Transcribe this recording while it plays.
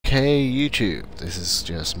Okay, YouTube, this is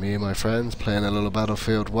just me and my friends playing a little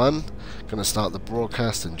Battlefield 1. Gonna start the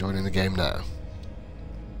broadcast and joining the game now.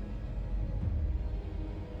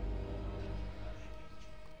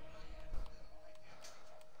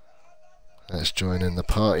 Let's join in the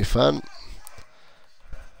party fun.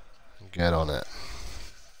 Get on it.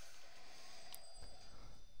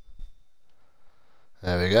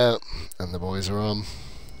 There we go, and the boys are on.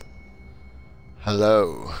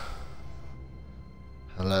 Hello.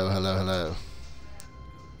 Hello, hello, hello.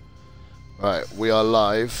 Right, we are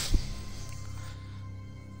live.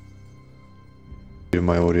 Do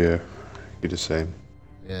my audio, you're the same.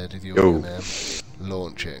 Yeah, do the audio now.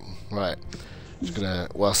 Launching. Right. Just gonna,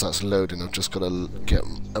 whilst that's loading, I've just gotta get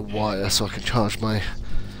a wire so I can charge my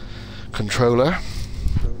controller.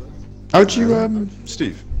 How'd you,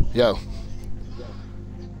 Steve? Yo.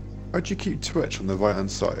 How'd you keep Twitch on the right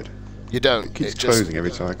hand side? You don't. It keeps closing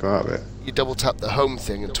every time I go out of it. You double tap the home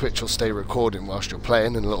thing and Twitch will stay recording whilst you're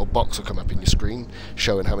playing, and a little box will come up in your screen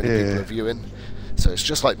showing how many people are viewing. So it's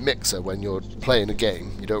just like Mixer when you're playing a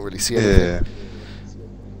game, you don't really see anything.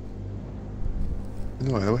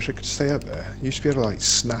 No, I wish I could stay up there. You used to be able to like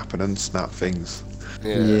snap and unsnap things.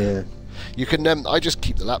 Yeah. You can. I just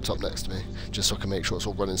keep the laptop next to me just so I can make sure it's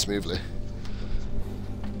all running smoothly.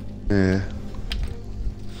 Yeah.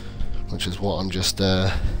 Which is what I'm just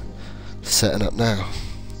setting up now.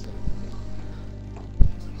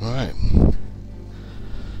 Right.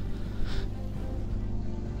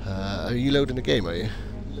 Are you loading the game? Are you?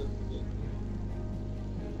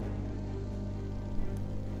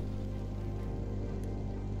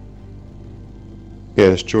 Yeah,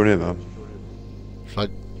 let's join in, man.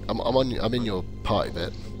 I'm in your party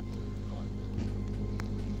bit.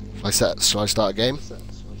 Shall I start a game?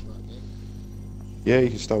 Yeah, you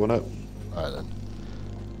can start one up. Alright then.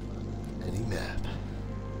 Any map?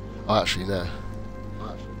 Oh, actually no.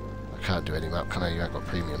 I can't do any map, can I? You haven't got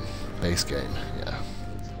premium. Base game, yeah.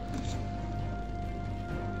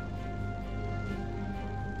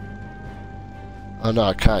 Oh no,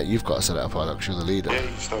 I can't. You've got to set it up, because you're the leader. Yeah, you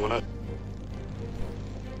can start one up.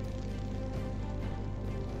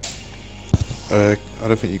 I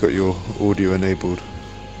don't think you got your audio enabled.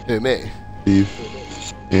 Who, me? Steve.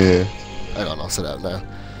 Yeah. Hang on, I'll set it up now.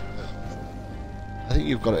 I think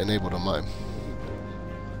you've got it enabled on mine.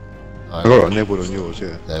 I got it enabled on yours,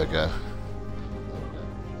 yeah. There we go.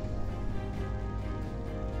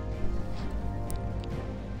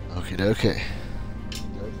 Okie dokie.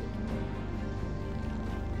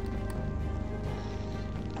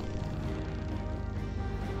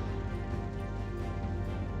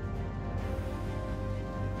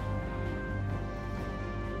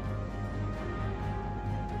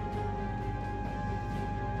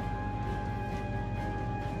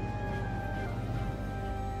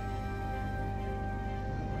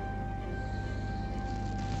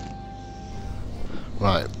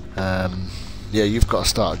 Right, yeah, you've got to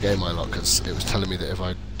start a game, Ilot, because it was telling me that if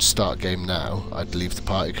I start a game now, I'd leave the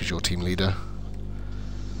party because you're team leader.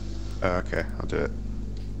 Okay, I'll do it.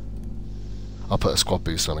 I'll put a squad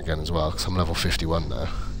boost on again as well, because I'm level 51 now.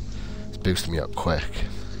 It's boosting me up quick.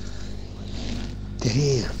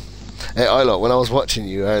 Damn. Hey, Ilot, when I was watching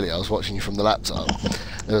you earlier, I was watching you from the laptop.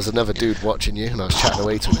 There was another dude watching you, and I was chatting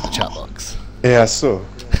away to him in the chat box. Yeah, I saw.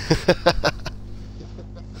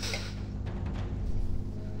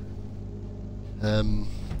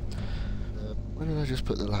 Where did I just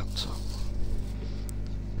put the laptop?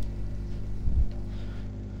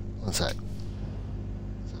 One sec.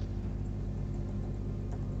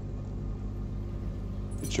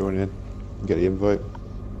 Join in. Get the invite.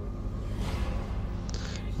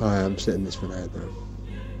 Alright, I'm setting this one out though.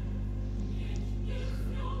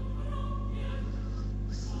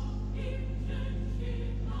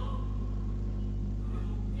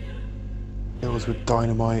 Hills with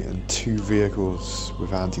dynamite and 2 vehicles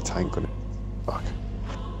with anti-tank on it. Fuck.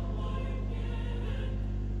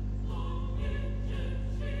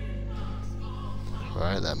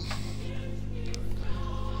 Alright then.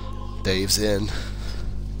 Dave's in.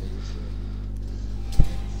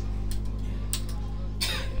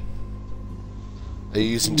 Are you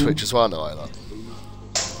using Twitch as well now, Ilot?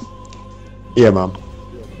 Yeah, man.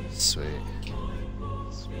 Sweet.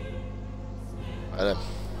 Right then,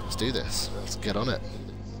 let's do this. Let's get on it.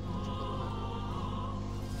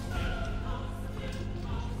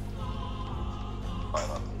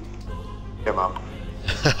 Yeah, man.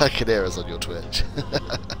 I can hear us on your Twitch.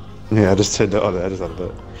 Yeah, I just turned it on. I just had a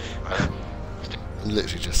bit. I'm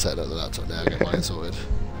literally just setting up the laptop now, get mine sorted.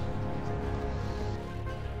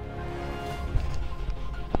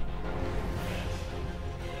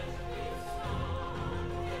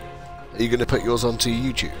 Are you going to put yours onto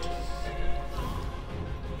YouTube?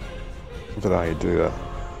 I don't know how you do that.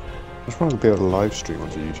 I just want to be able to live stream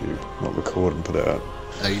onto YouTube, not record and put it up.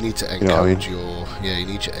 You need to encode You know what I mean? your you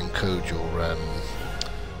need to encode your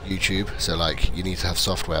YouTube. So like you need to have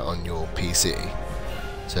software on your PC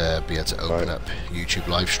to be able to open up YouTube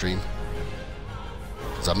live stream.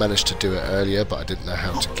 Because I managed to do it earlier, but I didn't know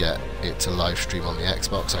how to get it to live stream on the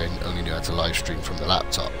Xbox. I only knew how to live stream from the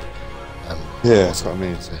laptop. Yeah, that's what I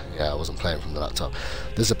mean. Yeah, I wasn't playing from the laptop.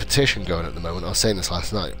 There's a petition going at the moment. I was saying this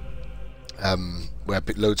last night. Where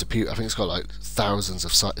loads of people, I think it's got like thousands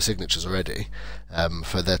of signatures already,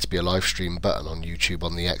 for there to be a live stream button on YouTube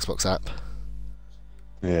on the Xbox app.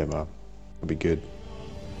 Yeah, man. That'd be good.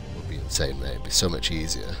 It would be insane, mate. It'd be so much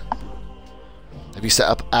easier. Have you set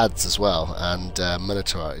up ads as well and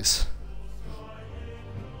monetize?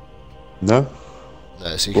 No?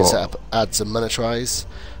 No, so you can set up ads and monetize.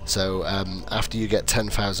 So after you get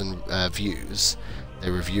 10,000 views, they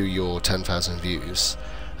review your 10,000 views,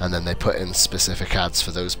 and then they put in specific ads for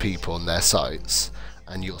those people on their sites,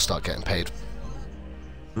 and you'll start getting paid.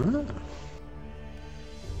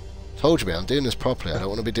 Told you, man, I'm doing this properly. I don't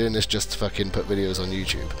want to be doing this just to fucking put videos on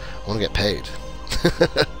YouTube. I want to get paid.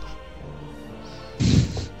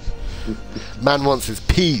 Man wants his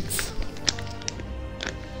peas.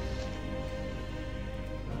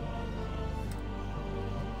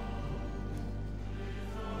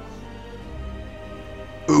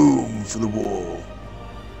 Boom for the wall.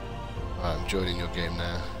 Right, I'm joining your game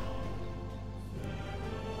now.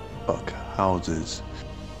 Fuck houses.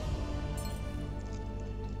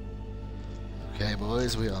 Okay,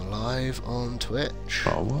 boys, we are live on Twitch.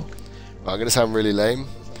 Oh, what? Right, I'm going to sound really lame,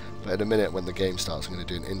 but in a minute when the game starts, I'm going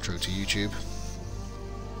to do an intro to YouTube.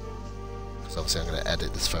 Because obviously I'm going to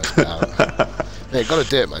edit this first bit out. Yeah, you got to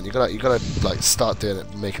do it, man. You got to like start doing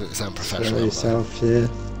it, making it sound professional. yourself, yeah.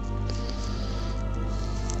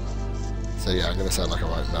 So yeah, I'm going to sound like a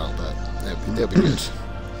right now, but it'll be good.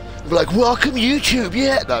 We'll be like, welcome YouTube,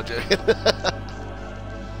 yeah! No, I'm joking.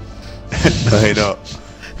 No, you're not.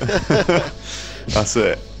 That's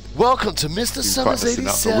it. Welcome to Mr. Summers practicing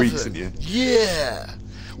that for 87. weeks, didn't you? Yeah!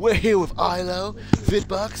 We're here with Ilo,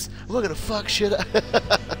 Vidbucks, and we're going to fuck shit up.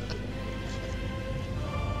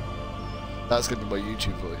 That's going to be my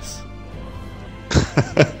YouTube voice.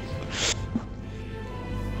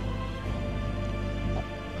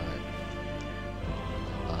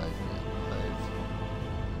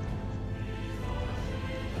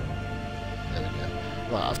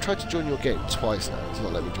 Right, I've tried to join your game twice now. It's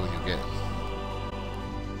not letting me join your game.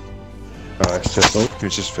 Alright,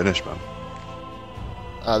 it's just finished, man.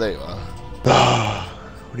 Ah, there you are.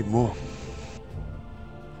 We need more.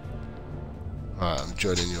 Alright, I'm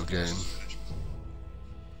joining your game.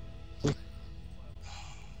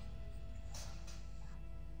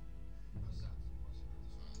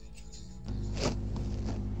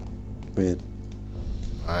 Weird.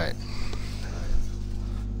 Alright.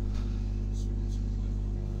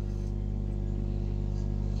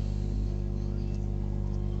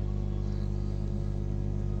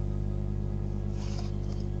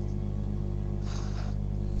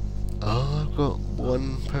 Oh, I've got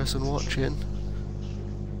one person watching.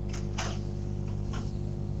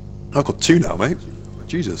 I've got two now, mate.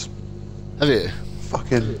 Jesus. Have you?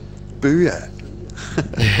 Fucking booyah.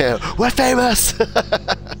 Yeah, we're famous!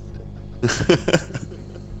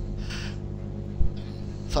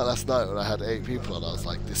 It's like last night when I had 8 people on, I was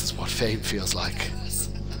like, this is what fame feels like.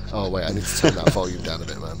 Oh wait, I need to turn that volume down a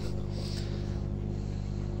bit, man.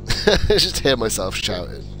 Just hear myself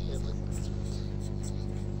shouting.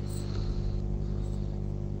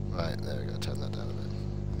 Right, there we go, turn that down a bit.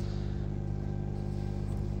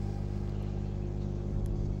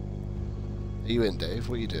 Are you in, Dave?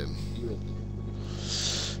 What are you doing?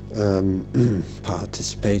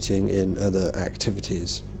 Participating in other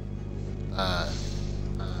activities.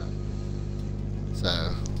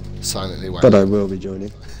 So, silently waiting. But I will be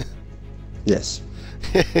joining. Yes.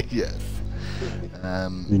 Yes.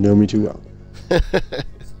 You know me too well.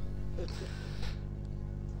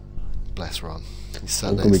 Bless Ron. He's sat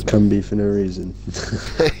I'm next gonna to be Cumby for no reason.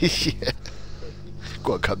 Yeah.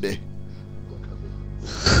 Go on, Cumby.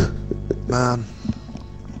 Man.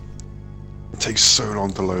 It takes so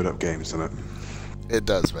long to load up games, doesn't it? It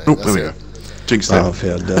does, mate. Oh, That's there we it. go. Jinxed it.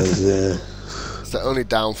 Battlefield does, yeah. It's the only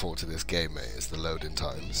downfall to this game, mate, is the loading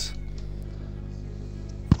times.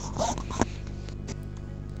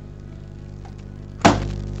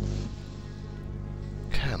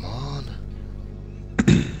 Come on.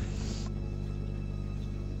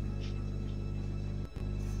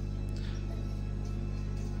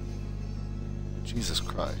 Jesus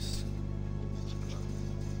Christ.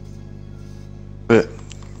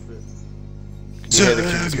 You hear the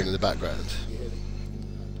Kingsman in the background.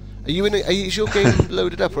 Are you in? Is your game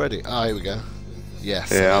loaded up already? Ah, here we go.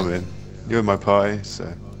 Yes. Yeah, I'm in. You're in my party,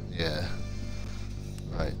 so. Yeah.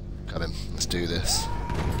 Right, come in. Let's do this.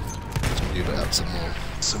 Let's move it up some more.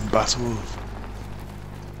 Some battles.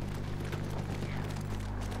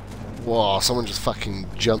 Whoa, someone just fucking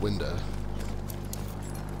jumped window.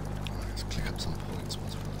 Let's click up some points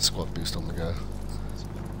once we've got a squad boost on the go.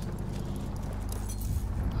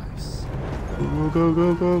 Nice. Go.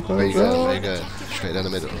 Where you going? Where you going? Straight down the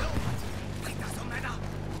middle.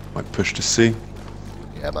 Might push to C.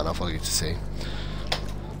 Yeah, man, I'll follow you to see.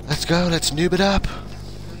 Let's go, let's noob it up.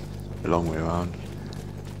 A long way around.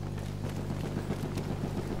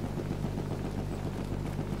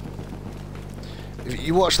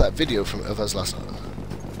 You watched that video of us last night?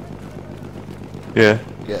 Yeah.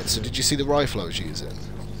 Yeah, so did you see the rifle I was using?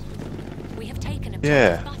 We have taken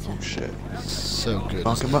Yeah. butter. Oh shit. So good.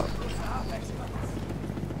 Mark him up.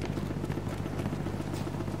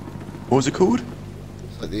 What was it called?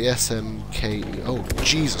 Like the SMK. Oh,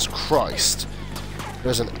 Jesus Christ.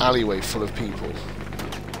 There's an alleyway full of people.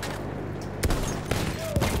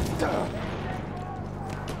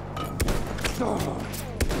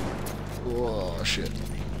 Whoa, shit.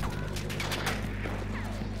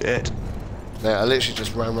 Dead. Yeah, I literally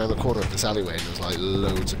just ran around the corner of this alleyway and there's like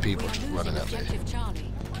loads of people just running at me. Objective Charlie.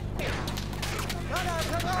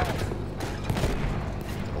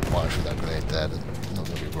 I'll fire through that grenade there, and not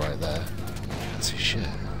going to be right there. Let's see shit.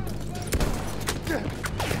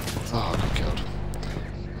 Oh, I got killed.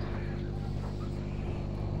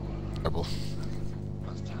 Rebel.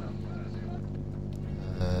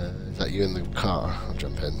 Is that you in the car? I'll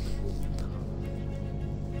jump in.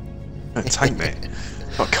 A tank, mate.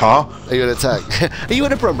 Not a car. Are you in a tank? Are you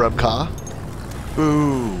in a brum brum car?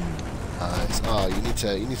 Boom. Nice. Oh, you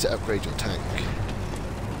need to upgrade your tank.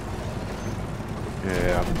 Yeah,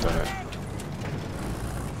 I haven't done it.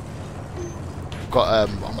 I've got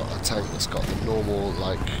a tank that's got the normal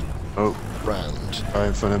like Oh, round. right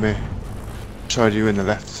in front of me. Tried you in the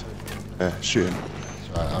left. Shooting.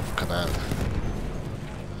 Right, I've come out.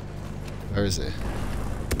 Where is he?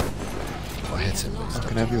 Oh, I hit him. But he's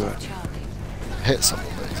Fucking not everywhere. I hit someone,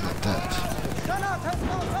 but he's not dead.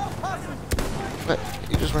 Wait,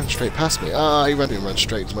 he just ran straight past me. Ah, he ran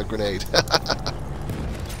straight into my grenade.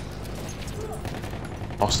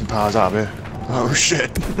 Austin Powers out of here. Oh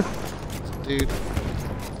shit. Dude,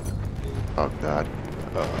 Oh god.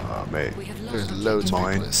 Mate. We have lost there's loads of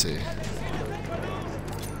Mine. people at sea.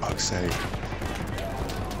 Fuck's sake.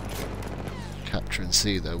 Capture and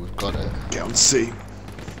sea, though, we've got it. Get on C.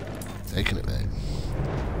 Taking it, mate.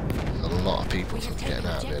 There's a lot of people, We so I'm have getting taken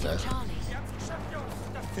out of here objective now. Charlie.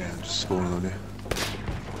 Yeah, I'm just spawning on you.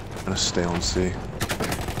 I'm gonna stay on C.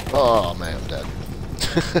 Oh, mate, I'm dead.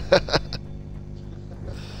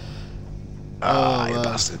 You man.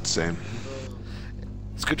 bastard. Same.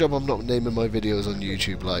 It's a good job I'm not naming my videos on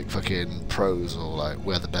YouTube like fucking pros or like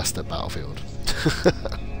we're the best at Battlefield.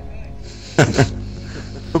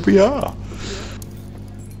 But we are.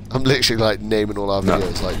 I'm literally like naming all our No,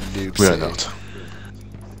 videos like Noobs. We are not.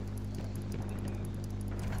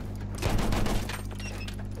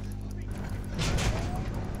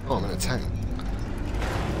 Oh, I'm in a tank.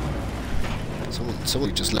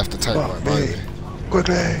 Someone just left the tank Fuck right behind me. me.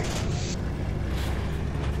 Quickly.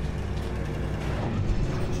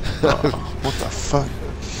 What the fuck?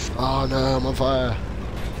 Oh no, I'm on fire.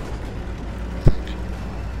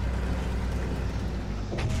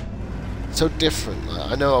 So different.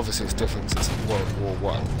 Like, I know obviously it's different since World War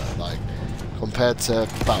One, but like compared to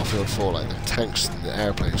Battlefield 4, like the tanks and the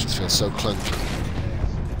airplanes just feel so clunky.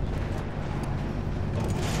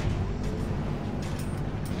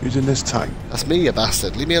 Who's in this tank? That's me, you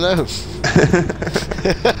bastard. Leave me alone. I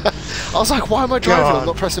was like, why am I driving? I'm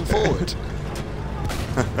not pressing forward.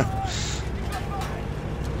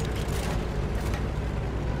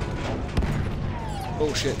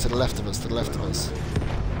 Oh shit, to the left of us, to the left of us.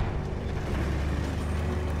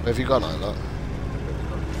 Where have you gone, Isla?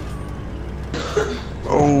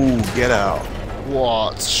 Oh, get out.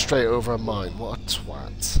 What? Straight over a mine. What a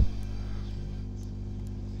twat.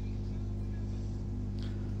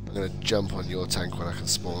 I'm gonna jump on your tank when I can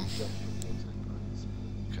spawn.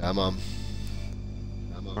 Come on.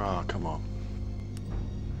 Oh, come on.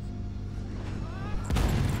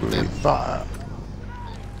 Then. Fire.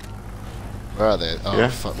 Where are they? Oh, Yeah.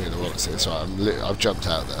 fuck me in the wallet. It's alright, I've jumped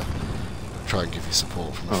out there. Try and give you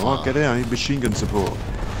support from Oh, afar. I'll get in. I need machine gun support.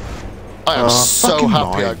 I am so fucking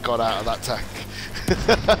happy I mine. got out of that tank.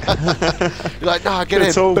 You're like, nah, get Could've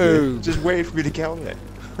in, told boom. you. Just wait for me to get on it.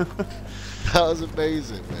 That was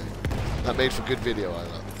amazing, mate. That made for good video, I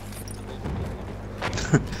thought.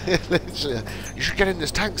 Literally, you should get in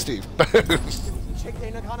this tank, Steve. Boom.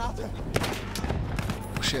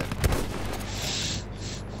 Oh shit.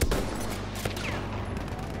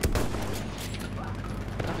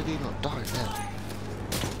 How did he not die then?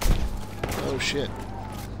 Oh shit.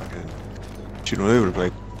 Shooting all over the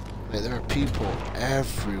place. Mate, there are people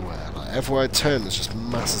everywhere. Like everywhere I turn, there's just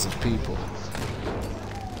masses of people.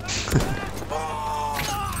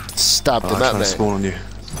 Stabbed him up, trying to mate. spawn on you.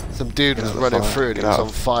 Some dude Get was out the running fire. through and he Get was out. on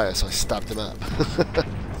fire, so I stabbed him up.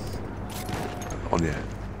 On you.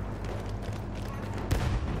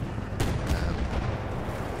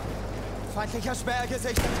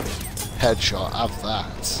 Headshot, have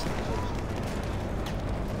that.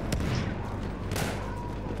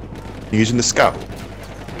 You using the scout?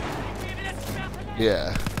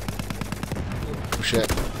 Yeah. Oh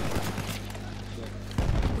shit.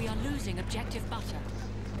 We are losing objective butter.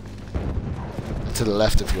 To the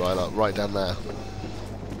left if you are, like right down there.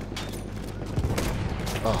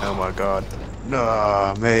 Oh my god.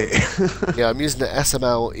 No, mate. Yeah, I'm using the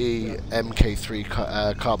SMLE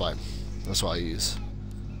MK3 carbine. That's what I use.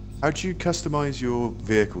 How do you customize your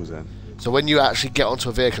vehicles then? So when you actually get onto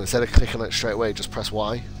a vehicle, instead of clicking on it straight away, just press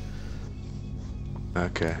Y.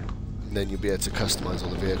 Okay. And then you'll be able to customize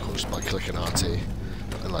all the vehicles by clicking RT.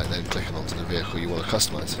 And like then clicking onto the vehicle you want to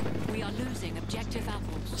customize. We are losing objective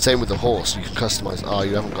apples. Same with the horse, you can customize. Oh,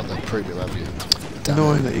 you haven't got the premium, have you? Damn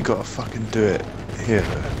Annoying it. that you gotta fucking do it here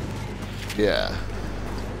though. Yeah.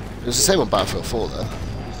 It was the same on Battlefield 4 though.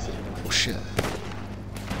 Oh shit.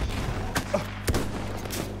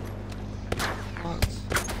 What?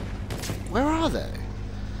 Where are they?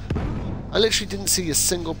 I literally didn't see a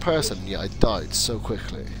single person, yet I died so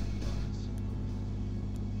quickly.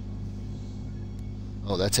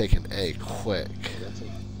 Oh, they're taking A quick.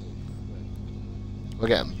 We're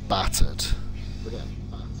getting battered.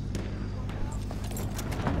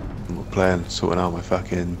 I'm playing, sorting out my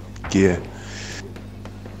fucking gear.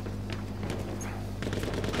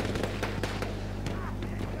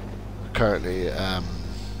 Currently have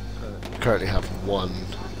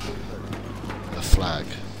a flag.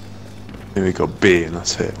 Then we got B and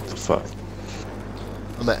that's it. What the fuck?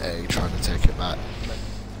 I'm at A trying to take it back.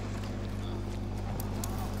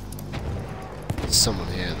 There's someone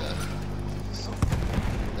here though.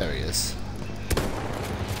 There he is.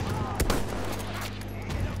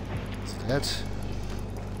 He's dead.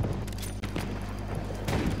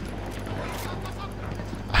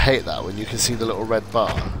 I hate that when you can see the little red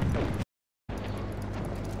bar,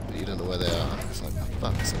 but you don't know where they are. It's like, for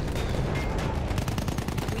fuck's sake.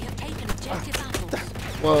 We have taken objective apples.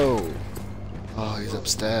 Whoa! Oh, he's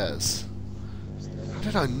upstairs. How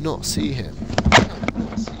did I not see him?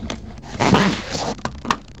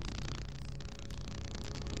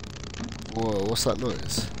 Whoa, what's that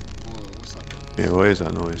noise? Yeah, what is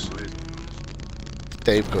that noise?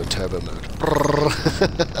 Dave got turbo mode.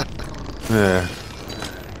 Yeah.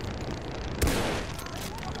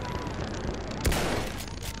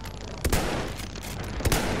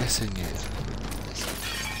 Missing you.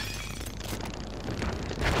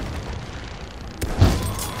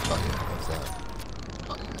 Oh yeah, what's that?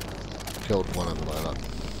 Killed one of them like that.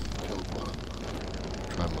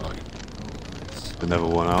 Try and mark it. Another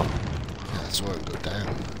one out. Yeah, I saw him go down.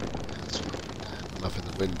 I'm up in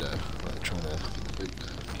the window, like trying to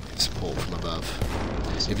support from above.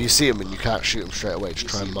 If you see him and you can't shoot him straight away, just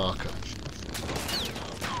try and mark him.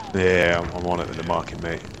 Yeah, I'm on it with the market,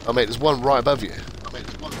 mate. Oh mate, there's one right above you.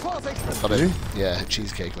 Got him. Really? Yeah,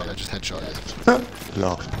 cheesecake mate, I just headshot him.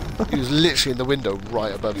 Lol. He was literally in the window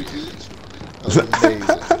right above you. That was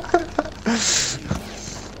amazing.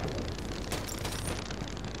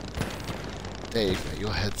 Dave, mate,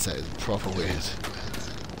 your headset is proper weird.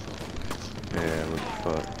 Yeah, what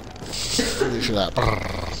the fuck? Literally that.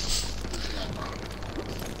 Brrr.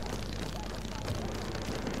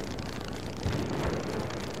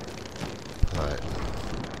 Right.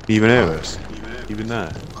 Even hear us? Even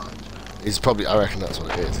there? He's probably, I reckon that's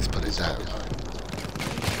what it is, he's put it down.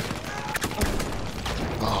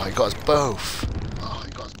 Oh, he got us both.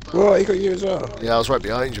 Well, he got you as well. Yeah, I was right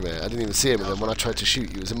behind you, mate. I didn't even see him, and then when I tried to shoot,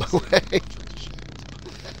 he was in my way.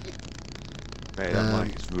 Mate, that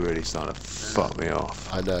mic is really starting to fuck me off.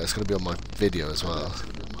 I know, it's going to be on my video as well.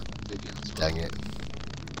 Dang it.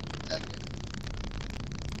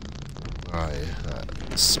 Alright,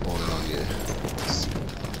 spawning on you.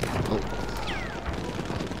 Oh.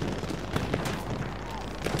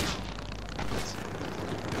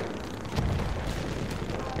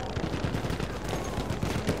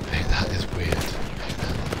 Hey, that is weird.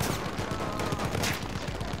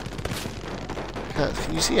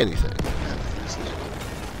 Can you see anything?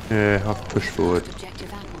 Yeah, I've pushed forward.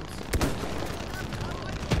 Objective apples.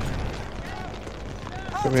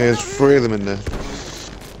 I mean, there's 3 of them in there.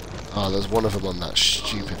 Oh, there's one of them on that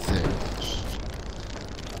stupid thing.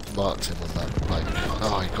 Marked him on that, like...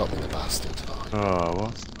 Oh, he got me, the bastard. Oh,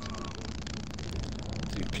 what?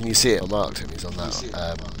 Can you see it? I marked him, he's on that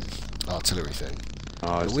artillery thing.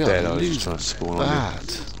 Oh, it's We dead. are I was just losing trying to spawn on bad.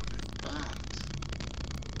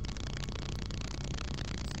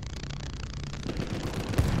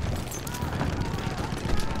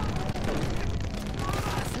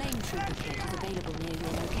 A flame trooper kit is available near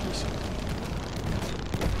your location.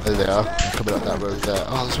 There they are, they're coming up that road there.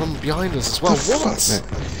 Oh, there's one behind us as well. you. What?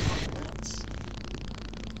 Fuck, mate.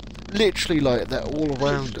 Literally, like, they're all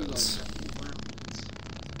around us.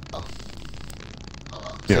 Oh.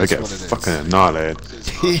 Yeah, I That's get what it is. fucking annihilated.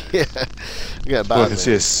 Yeah, yeah, All I bad. can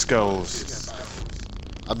see is skulls.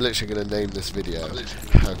 I'm literally going to name this video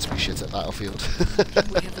 "How to Be Shit at Battlefield."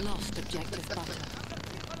 We have lost objective butter.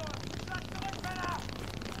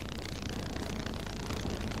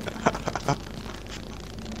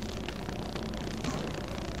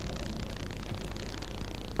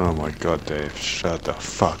 Oh my god, Dave, shut the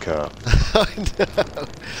fuck up. I know.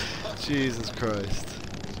 Jesus Christ.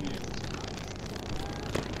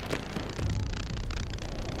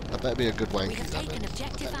 That better be a good We wanky, have that taken bit.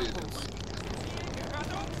 objective apples.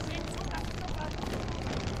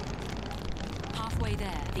 Halfway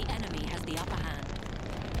there, the enemy has the upper hand.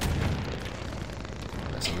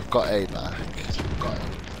 So we've got A back. Got A.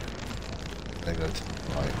 Then go to the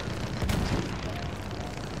right.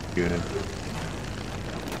 Unit.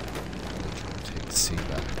 Take C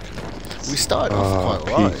back. We started Oh, off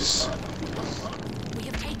quite peace. right. We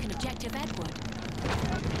have taken objective Edward.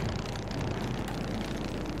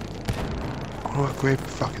 Oh, a great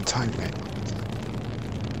fucking tank, mate.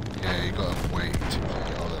 Yeah, you gotta wait to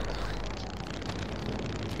get on it.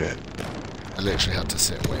 Shit. I literally had to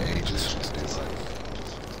sit and wait ages for it to do that.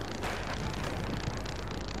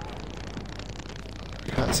 I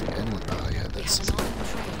can't see anyone. Oh yeah, We there's... have an armed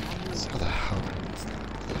train on route. How the hell is that?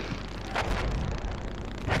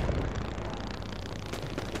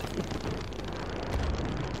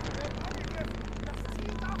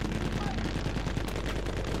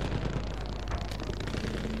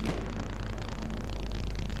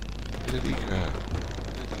 Where did he go?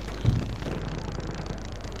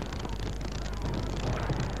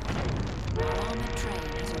 Our armored train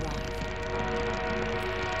has arrived.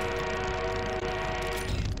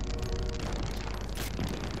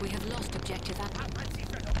 We have lost objective apple.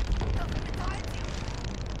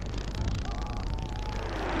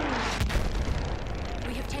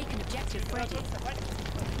 We have taken objective Freddy.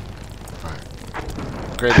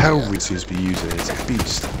 Right. Great. Hell, idea. we seems to be using it. It's a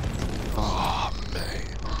beast. Oh,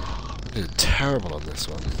 mate. I did terrible on this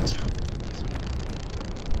one.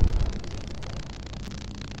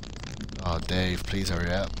 Oh, Dave, please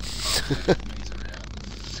hurry up. Get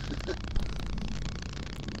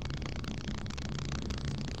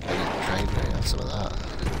on the train, mate, have some of that.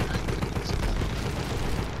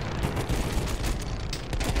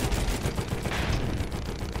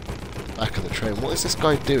 Back of the train. What is this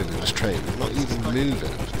guy doing in this train? He's not even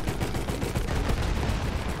moving.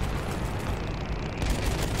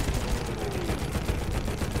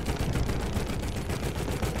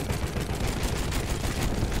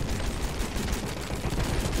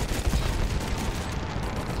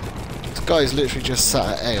 This guy's literally just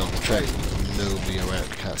sat at A on the train. Nobody around.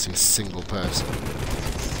 Can't see a single person.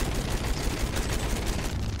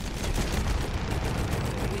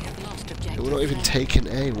 We have lost objective. We're not even Freddy. taking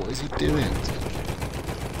A. What is he doing?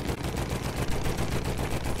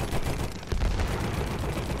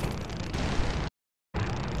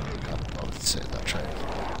 I would sit in that train.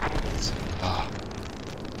 Ah.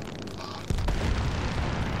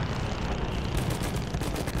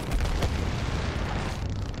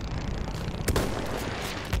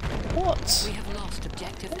 What? We have lost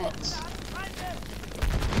objective Edward.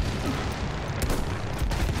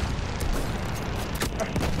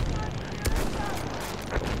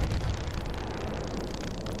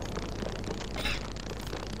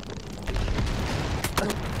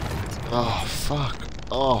 Oh, fuck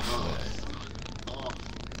off, mate.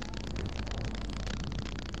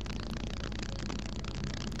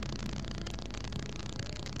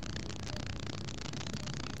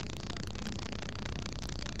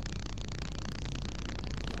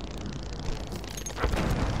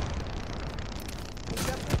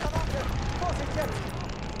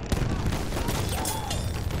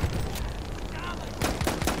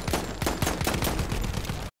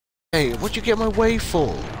 Hey, what'd you get my way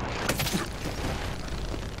for?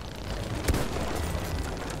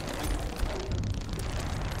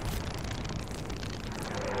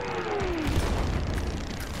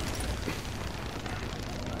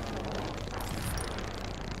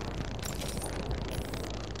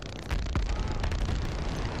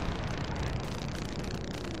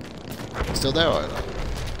 Still there, are you?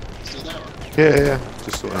 Yeah.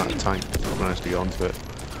 Just sorting out the tank. Not managed to get onto it.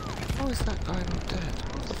 How is that guy not dead?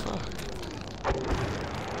 What the fuck?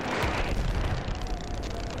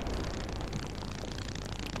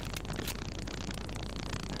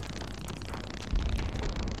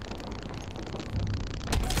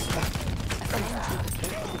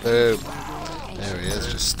 Boom. There he is,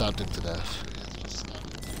 just stabbed him to death.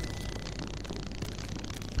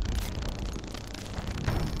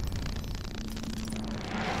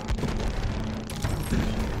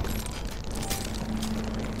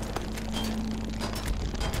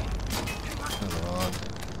 Come on.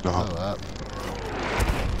 Blow up.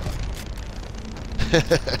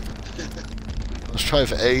 I was trying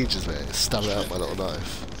for ages, mate. Stab it out with my little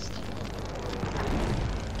knife.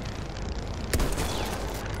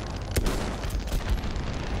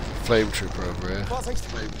 Flame trooper over here. Vorsicht!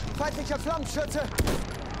 Feindlicher Flammenschütze!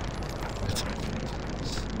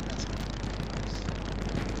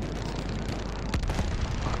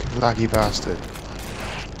 Fucking laggy bastard.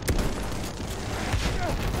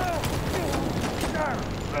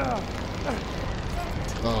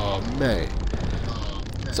 Oh, mate.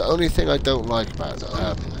 It's the only thing I don't like about it.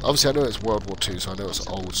 Obviously, I know it's World War II, so I know it's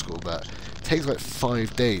old school, but it takes like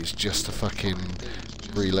 5 days just to fucking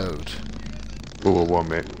reload. World War 1,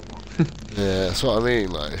 mate. Yeah, that's what I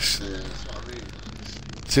mean. Like, it's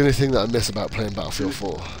the only thing that I miss about playing Battlefield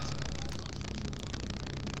 4.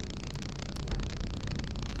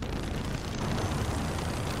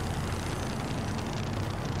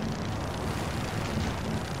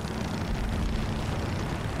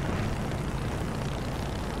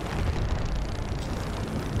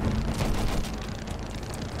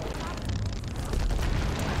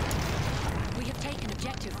 We have taken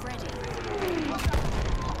objective Freddy.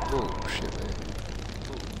 Oh shit, mate.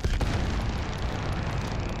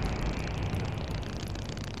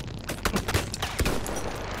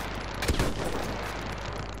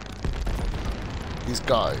 These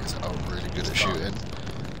guys are really good at shooting.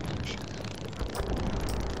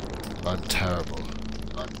 I'm terrible.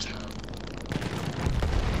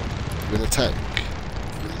 You're in a tank.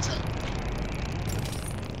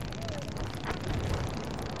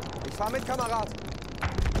 Ich fahr mit, Kamerad!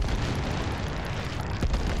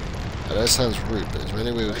 I know it sounds rude, but is there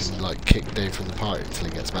any way we can like kick Dave from the party until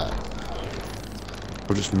he gets back?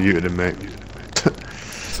 I've just muted him, mate.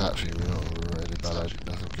 It's actually not a really bad idea.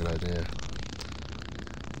 That's a good idea.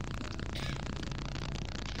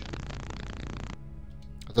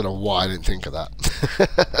 I don't know why I didn't think of that.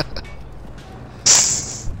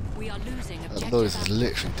 We are losing That objective noise is Alpha.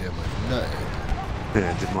 literally doing my nut.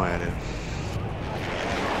 Yeah, did my head in.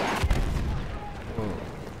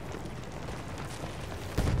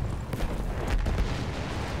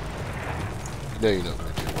 You know you're not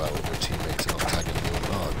going to do well when your teammates are not tagging you.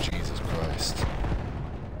 Oh, Jesus Christ.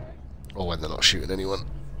 Or when they're not shooting anyone.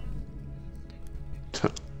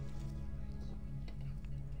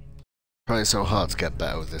 Trying so hard to get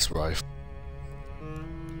better with this rifle.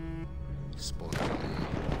 Spawn.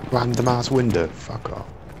 Random ass window. Fuck off.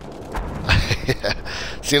 Yeah.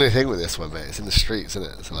 It's the only thing with this one, mate. It's in the streets, isn't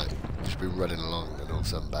it? It's like, you've just been running along and all of a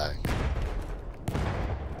sudden bang.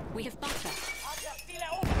 We have butter.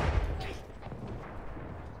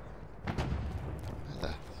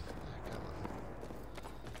 There.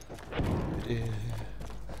 Yeah.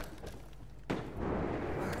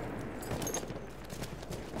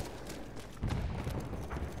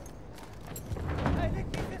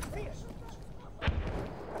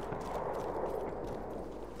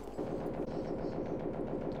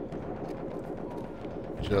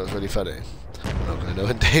 Do you know what's really funny? I'm not going to know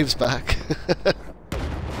when Dave's back.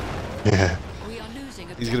 Yeah. We are losing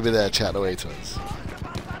He's going to be there chatting away to us.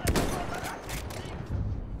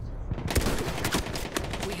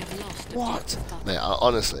 We have lost What? objective Butter.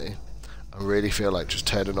 Mate, I really feel like just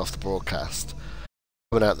turning off the broadcast,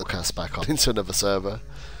 coming out the cast back on into another server.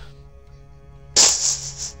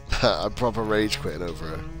 I'm proper rage quitting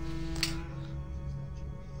over it.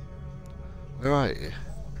 Where are you?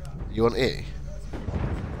 You on E?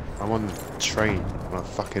 I'm on the train on a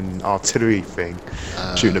fucking artillery thing,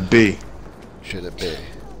 shooting a B. Should it be?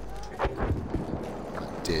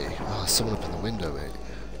 D. Oh, someone up in the window, mate.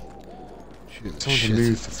 Shooting the Someone to shit.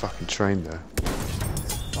 move the fucking train there.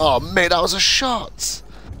 Oh, mate, that was a shot!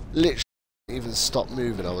 Literally didn't even stopped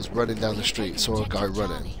moving. I was running down the street, saw a guy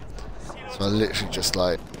running. So I literally just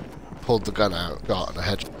like pulled the gun out, got on a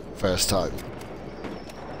head first time.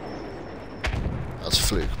 That was a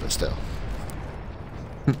fluke, but still.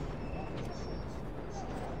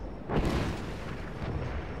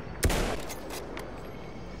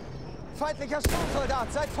 Feindlicher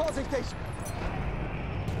Sturmsoldat, seid vorsichtig!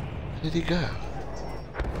 Where did he go?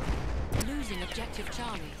 Losing objective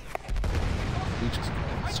Charlie. He just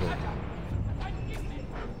saw.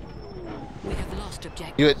 We have lost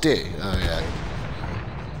objective. You at D? Oh yeah.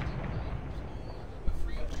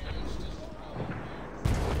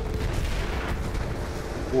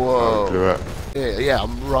 Whoa. Oh, blew it. Yeah, yeah, I'm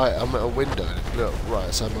at a window and it blew up right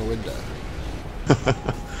outside my window.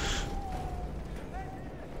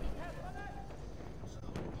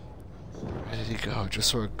 Where did he go? I just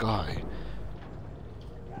saw a guy.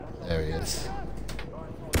 There he is.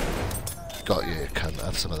 Got you, cunt.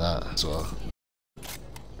 Have some of that as well.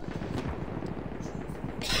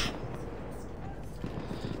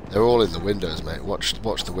 They're all in the windows, mate. Watch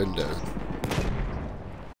the window.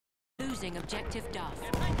 Losing objective Duff.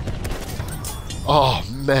 Oh,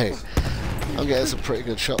 mate. I'm getting some pretty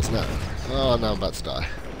good shots now. Oh, now I'm about to die.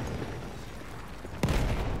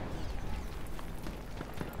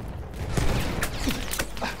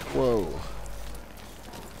 Whoa.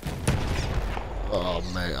 Oh,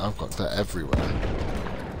 mate, I've got that everywhere.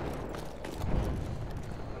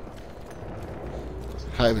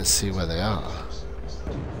 I can't even see where they are.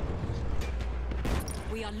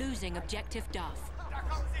 We are losing objective Duff.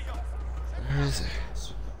 Where is he?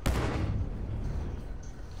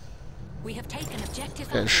 We have taken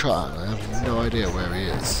objective. Getting shot at. I have no idea where he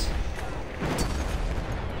is.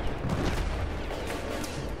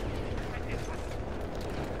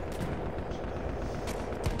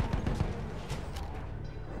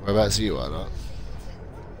 Whereabouts are you at, not?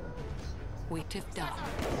 We tipped Duff.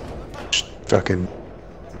 Just fucking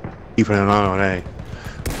keeping an eye on A.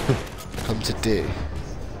 Come to D.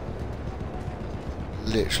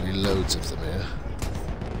 Literally loads of them here.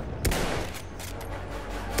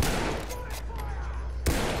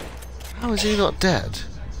 How is he not dead?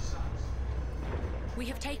 We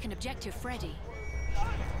have taken objective Freddy.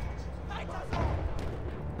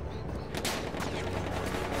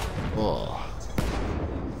 Oh.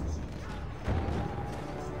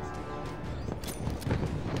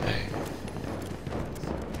 Hey.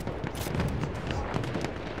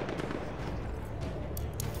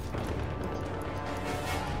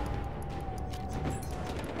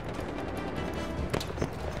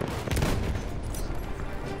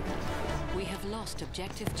 We have lost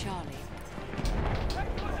objective Charlie.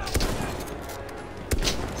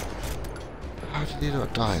 How did he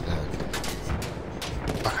not die then?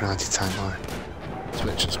 Fucking anti-tank line.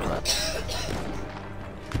 Switch is crap.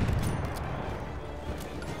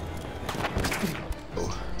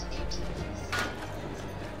 Oh.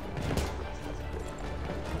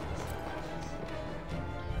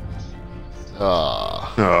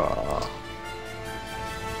 Ah. Oh.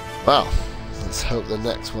 Well, let's hope the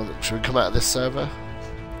next one. Should we come out of this server?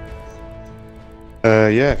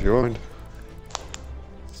 Yeah, if you want.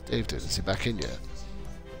 Steve did. Is he back in yet?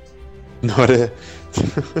 No idea.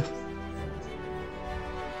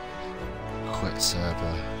 Quit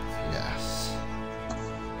server.